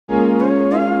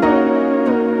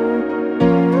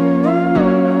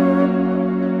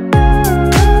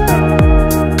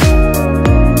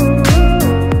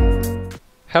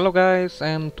Hello guys,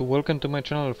 and welcome to my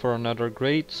channel for another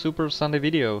great Super Sunday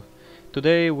video.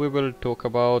 Today we will talk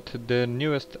about the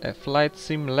newest Flight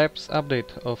Sim Labs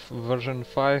update of version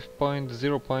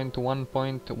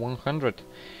 5.0.1.100,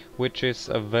 which is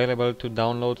available to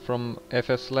download from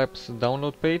FS Labs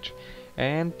download page,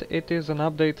 and it is an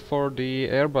update for the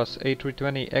Airbus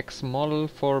A320-X model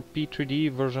for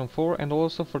P3D version 4 and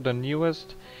also for the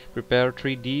newest Prepare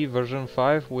 3D version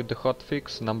 5 with the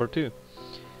hotfix number 2.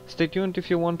 Stay tuned if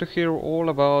you want to hear all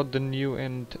about the new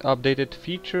and updated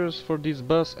features for this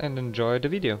bus and enjoy the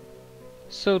video.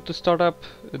 So to start up,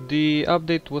 the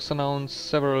update was announced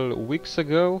several weeks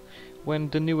ago when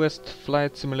the newest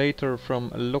flight simulator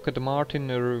from Lockheed Martin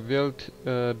revealed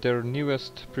their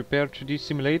newest Prepare 3D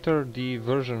simulator, the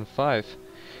version 5.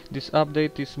 This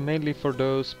update is mainly for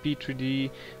those P3D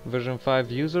version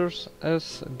 5 users,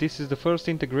 as this is the first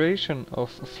integration of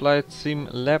Flight Sim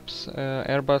Labs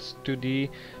Airbus to the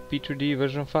P3D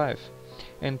version 5.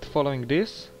 And following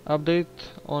this update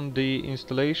on the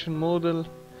installation model,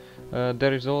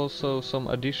 there is also some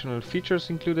additional features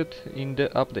included in the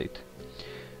update.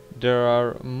 There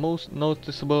are most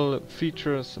noticeable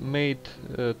features made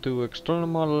to external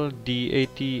model, the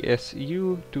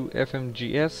ATSU, to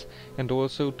FMGS, and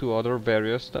also to other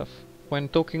various stuff. When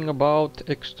talking about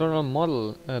external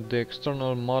model, the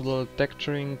external model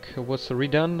texturing was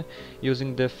redone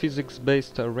using the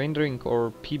physics-based rendering,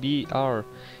 or PBR,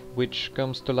 which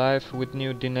comes to life with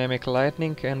new dynamic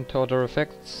lighting and other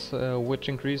effects which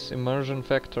increase immersion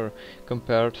factor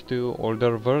compared to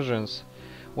older versions.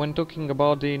 When talking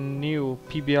about the new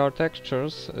PBR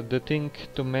textures, the thing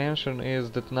to mention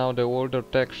is that now the older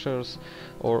textures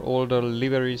or older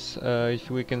liveries, if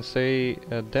we can say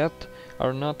that,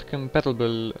 are not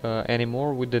compatible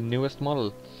anymore with the newest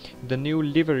model. The new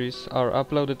liveries are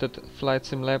uploaded at Flight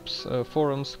Sim Labs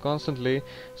forums constantly,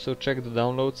 so check the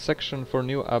download section for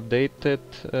new updated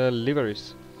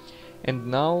liveries.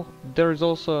 And now there is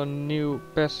also a new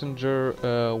passenger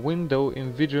window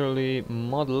individually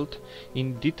modeled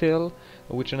in detail,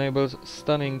 which enables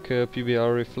stunning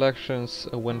PBR reflections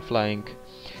when flying.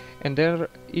 And there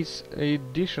is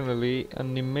additionally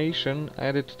animation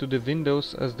added to the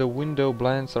windows, as the window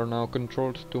blinds are now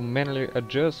controlled to manually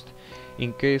adjust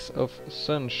in case of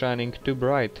sun shining too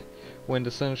bright. When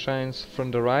the sun shines from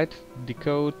the right, the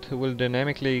code will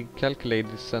dynamically calculate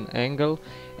the sun angle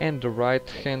and the right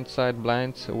hand side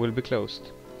blinds will be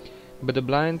closed. But the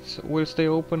blinds will stay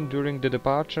open during the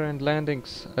departure and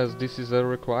landings, as this is a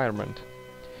requirement.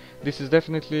 This is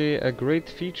definitely a great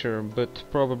feature, but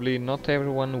probably not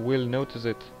everyone will notice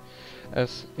it,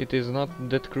 as it is not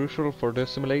that crucial for the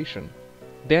simulation.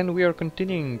 Then we are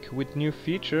continuing with new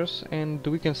features, and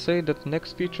we can say that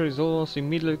next feature is almost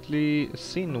immediately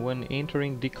seen when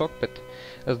entering the cockpit,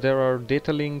 as there are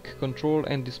data link, control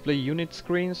and display unit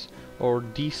screens, or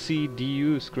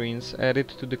DCDU screens, added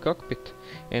to the cockpit,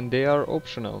 and they are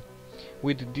optional.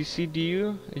 With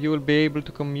DCDU you will be able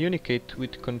to communicate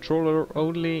with controller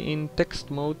only in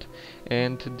text mode,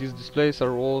 and these displays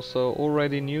are also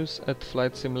already in use at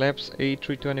Flight Sim Labs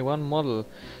A321 model,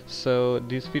 so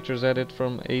these features added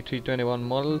from A321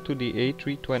 model to the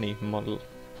A320 model.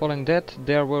 Following that,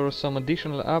 there were some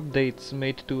additional updates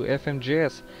made to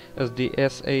FMGS, as the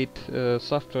S8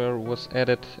 software was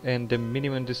added and the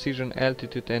minimum decision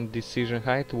altitude and decision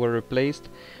height were replaced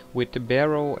with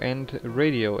baro and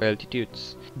radio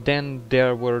altitudes. Then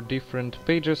there were different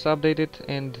pages updated,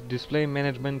 and display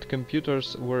management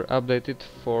computers were updated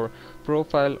for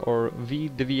profile or V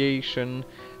deviation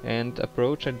and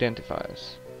approach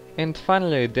identifiers. And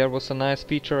finally, there was a nice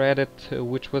feature added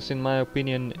which was in my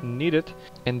opinion needed,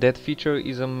 and that feature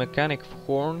is a mechanic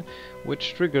horn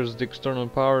which triggers the external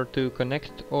power to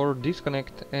connect or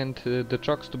disconnect and the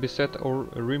chocks to be set or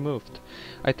removed.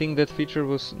 I think that feature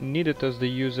was needed, as the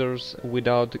users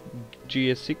without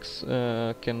GSX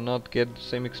cannot get the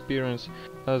same experience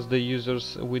as the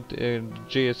users with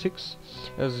GSX,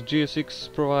 as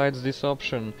GSX provides this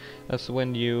option, as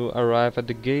when you arrive at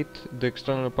the gate, the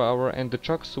external power and the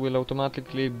chocks will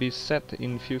automatically be set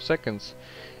in few seconds,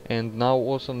 and now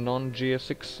also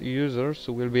non-GSX users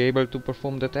will be able to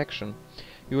perform that action.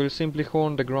 You will simply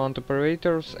horn the ground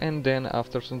operators, and then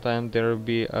after some time there will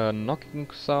be a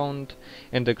knocking sound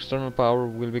and the external power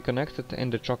will be connected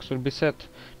and the chocks will be set,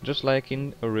 just like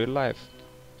in real life.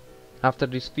 After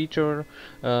this feature,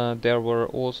 there were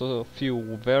also a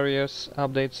few various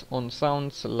updates on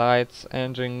sounds, lights,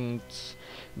 engines,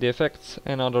 the effects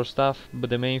and other stuff, but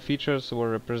the main features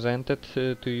were represented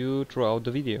to you throughout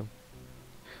the video.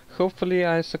 hopefully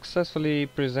I successfully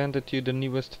presented you the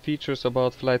newest features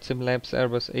about Flight Sim Labs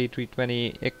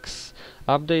A320-X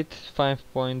update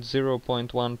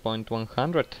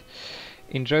 5.0.1.100.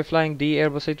 Enjoy flying the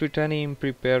Airbus A320 in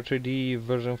P3D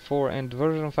version 4 and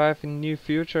version 5 in near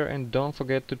future, and don't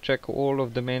forget to check all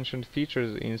of the mentioned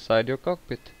features inside your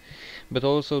cockpit. But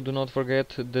also do not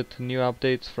forget that new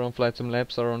updates from Flight Sim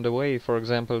Labs are on the way. For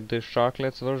example, the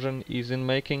Sharklets version is in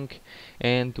making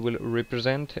and will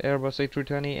represent Airbus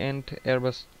A320 and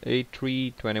Airbus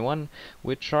A321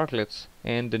 with Sharklets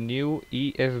and the new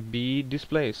EFB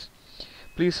displays.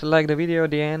 Please like the video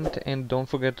at the end and don't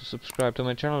forget to subscribe to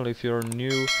my channel if you're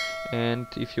new and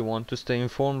if you want to stay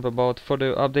informed about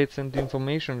further updates and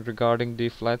information regarding the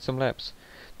Flight Sim Labs.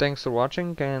 Thanks for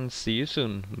watching and see you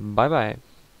soon. Bye bye.